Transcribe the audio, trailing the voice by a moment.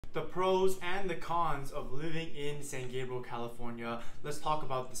the pros and the cons of living in San Gabriel, California. Let's talk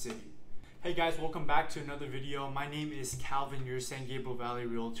about the city. Hey guys, welcome back to another video. My name is Calvin, your San Gabriel Valley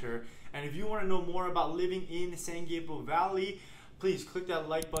realtor. And if you want to know more about living in San Gabriel Valley, please click that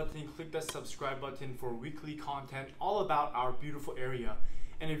like button, click that subscribe button for weekly content all about our beautiful area.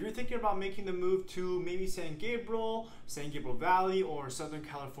 And if you're thinking about making the move to maybe San Gabriel Valley, or Southern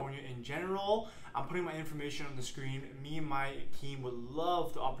California in general, I'm putting my information on the screen. Me and my team would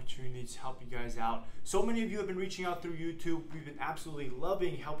love the opportunity to help you guys out. So many of you have been reaching out through YouTube. We've been absolutely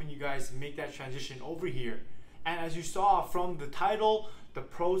loving helping you guys make that transition over here. And as you saw from the title, the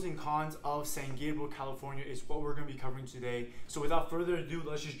pros and cons of San Gabriel, California is what we're going to be covering today. So without further ado,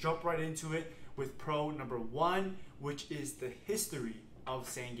 let's just jump right into it with pro number one, which is the history of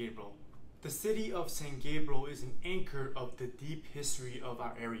San Gabriel. The city of San Gabriel is an anchor of the deep history of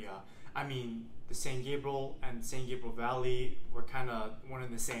our area. I mean, the San Gabriel and San Gabriel Valley were kind of one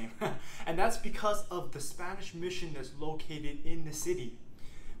and the same. And that's because of the Spanish mission that's located in the city.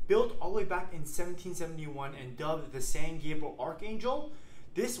 Built all the way back in 1771 and dubbed the San Gabriel Arc Angel,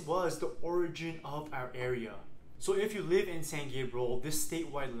 this was the origin of our area. So if you live in San Gabriel, this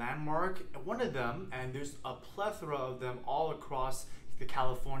statewide landmark, one of them, and there's a plethora of them all across the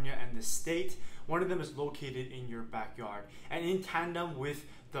California and the state, one of them is located in your backyard. And in tandem with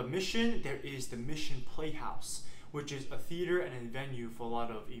the mission, there is the Mission Playhouse, which is a theater and a venue for a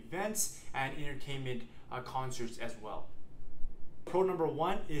lot of events and entertainment concerts as well. Pro number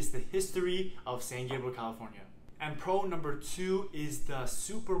one is the history of San Gabriel, California. And pro number two is the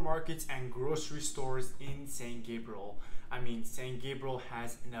supermarkets and grocery stores in San Gabriel. I mean, San Gabriel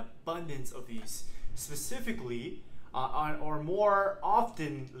has an abundance of these. Specifically, or more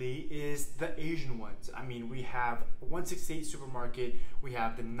oftenly, is the Asian ones. I mean, we have 168 Supermarket, we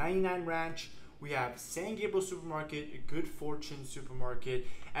have the 99 Ranch, we have San Gabriel Supermarket, Good Fortune Supermarket,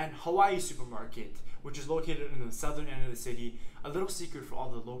 and Hawaii Supermarket, which is located in the southern end of the city. A little secret for all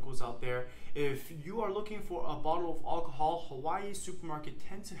the locals out there: if you are looking for a bottle of alcohol, Hawaii Supermarket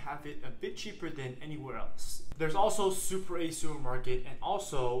tends to have it a bit cheaper than anywhere else. There's also Super A Supermarket and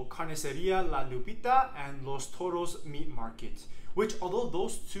also Carniceria La Lupita and Los Toros Meat Market, which, although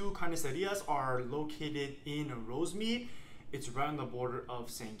those two carnicerias are located in Rosemead, it's right on the border of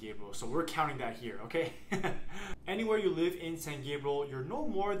San Gabriel. So we're counting that here, okay? Anywhere you live in San Gabriel, you're no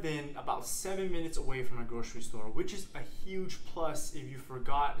more than about 7 minutes away from a grocery store, which is a huge plus if you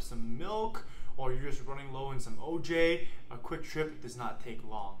forgot some milk or you're just running low on some OJ. A quick trip does not take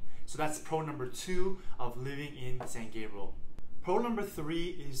long. So that's pro number two of living in San Gabriel. Pro number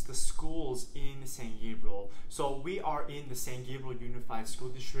three is the schools in San Gabriel. So we are in the San Gabriel Unified School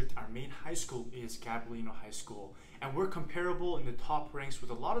District. Our main high school is Gabrielino High School, and we're comparable in the top ranks with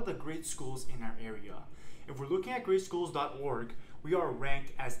a lot of the great schools in our area. If we're looking at greatschools.org, we are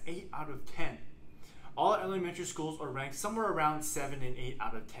ranked as 8 out of 10. All elementary schools are ranked somewhere around 7 and 8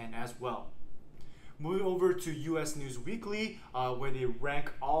 out of 10 as well. Moving over to US News Weekly, where they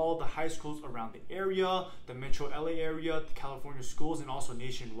rank all the high schools around the area, the Metro LA area, the California schools, and also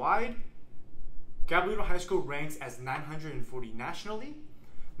nationwide. Gabrielino High School ranks as 940 nationally,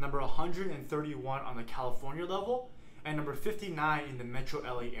 number 131 on the California level, and number 59 in the Metro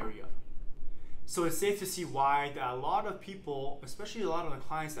LA area. So it's safe to see why a lot of people, especially a lot of the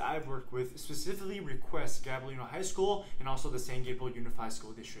clients that I've worked with, specifically request Gabrielino High School and also the San Gabriel Unified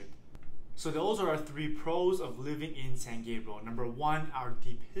School District. So those are our three pros of living in San Gabriel. Number one, our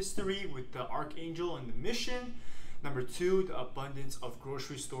deep history with the Arc Angel and the mission. Number two, the abundance of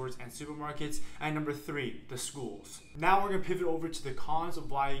grocery stores and supermarkets. And number three, the schools. Now we're going to pivot over to the cons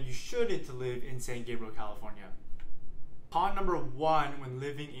of why you shouldn't live in San Gabriel, California. Con number one when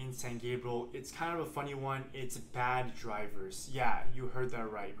living in San Gabriel, it's kind of a funny one. It's bad drivers. Yeah, you heard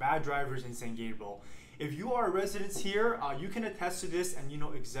that right. Bad drivers in San Gabriel. If you are a resident here, you can attest to this and you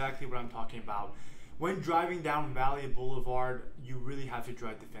know exactly what I'm talking about. When driving down Valley Boulevard, you really have to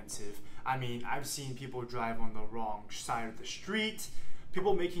drive defensive. I mean, I've seen people drive on the wrong side of the street,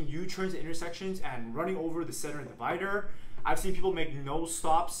 people making U-turns at intersections and running over the center divider. I've seen people make no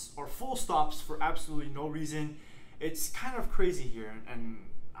stops or full stops for absolutely no reason. It's kind of crazy here, and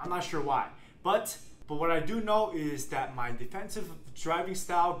I'm not sure why. But what I do know is that my defensive driving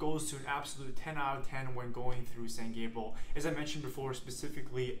style goes to an absolute 10 out of 10 when going through San Gabriel, as I mentioned before,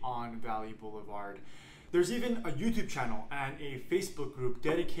 specifically on Valley Boulevard. There's even a YouTube channel and a Facebook group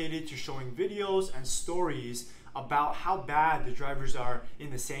dedicated to showing videos and stories about how bad the drivers are in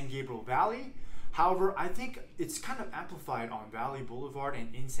the San Gabriel Valley. However, I think it's kind of amplified on Valley Boulevard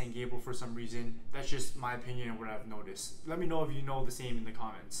and in San Gabriel for some reason. That's just my opinion and what I've noticed. Let me know if you know the same in the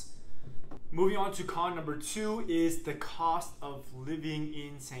comments. Moving on to con number 2 is the cost of living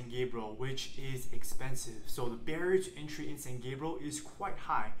in San Gabriel, which is expensive. So the barrier to entry in San Gabriel is quite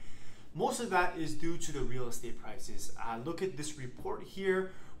high. Most of that is due to the real estate prices. Look at this report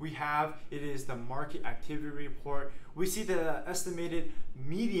here. It is the market activity report. We see the estimated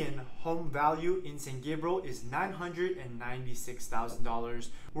median home value in San Gabriel is $996,000.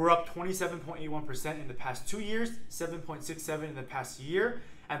 We're up 27.81% in the past 2 years, 7.67% in the past year,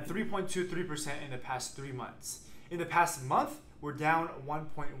 and 3.23% in the past 3 months. In the past month, we're down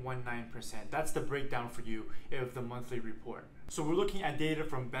 1.19%. That's the breakdown for you of the monthly report. So we're looking at data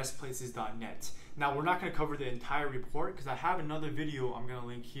from bestplaces.net. Now we're not going to cover the entire report because I have another video I'm going to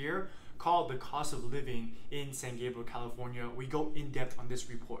link here called The Cost of Living in San Gabriel, California. We go in depth on this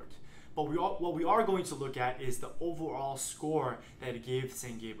report. But what we are going to look at is the overall score that it gave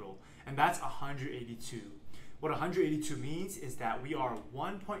San Gabriel, and that's 182. What 182 means is that we are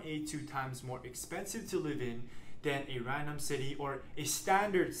 1.82 times more expensive to live in than a random city or a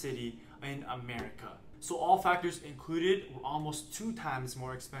standard city in America. So all factors included, we're almost 2 times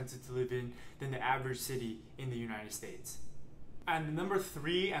more expensive to live in than the average city in the United States. And the number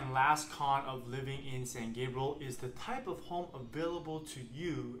 3 and last con of living in San Gabriel is the type of home available to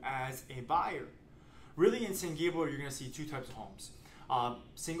you as a buyer. Really, in San Gabriel, you're gonna see 2 types of homes.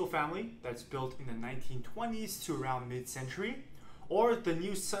 Single family that's built in the 1920s to around mid-century, or the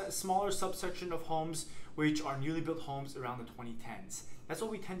new smaller subsection of homes which are newly built homes around the 2010s. That's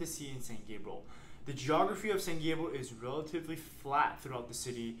what we tend to see in San Gabriel. The geography of San Gabriel is relatively flat throughout the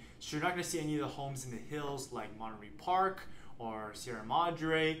city, so you're not going to see any of the homes in the hills like Monterey Park or Sierra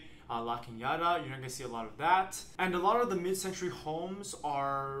Madre, La Cañada. You're not going to see a lot of that. And a lot of the mid-century homes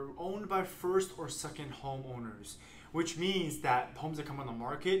are owned by first or second homeowners, which means that homes that come on the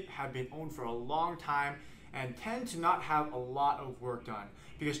market have been owned for a long time and tend to not have a lot of work done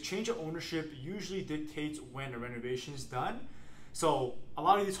because change of ownership usually dictates when a renovation is done. So a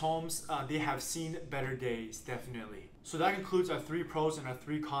lot of these homes, they have seen better days, definitely. So that concludes our 3 pros and our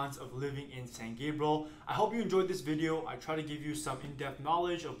 3 cons of living in San Gabriel. I hope you enjoyed this video. I try to give you some in-depth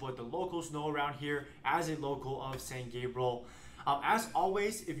knowledge of what the locals know around here as a local of San Gabriel. As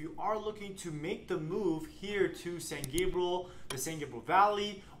always, if you are looking to make the move here to San Gabriel, the San Gabriel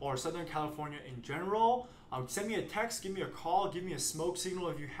Valley, or Southern California in general, send me a text, give me a call, give me a smoke signal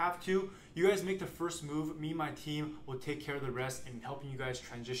if you have to. You guys make the first move. Me and my team will take care of the rest in helping you guys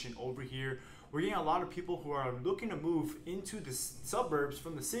transition over here. We're getting a lot of people who are looking to move into the suburbs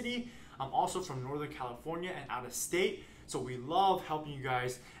from the city, also from Northern California and out of state. So we love helping you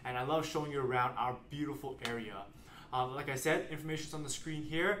guys, and I love showing you around our beautiful area. Like I said, information's on the screen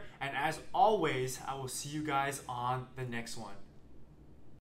here, and as always, I will see you guys on the next one.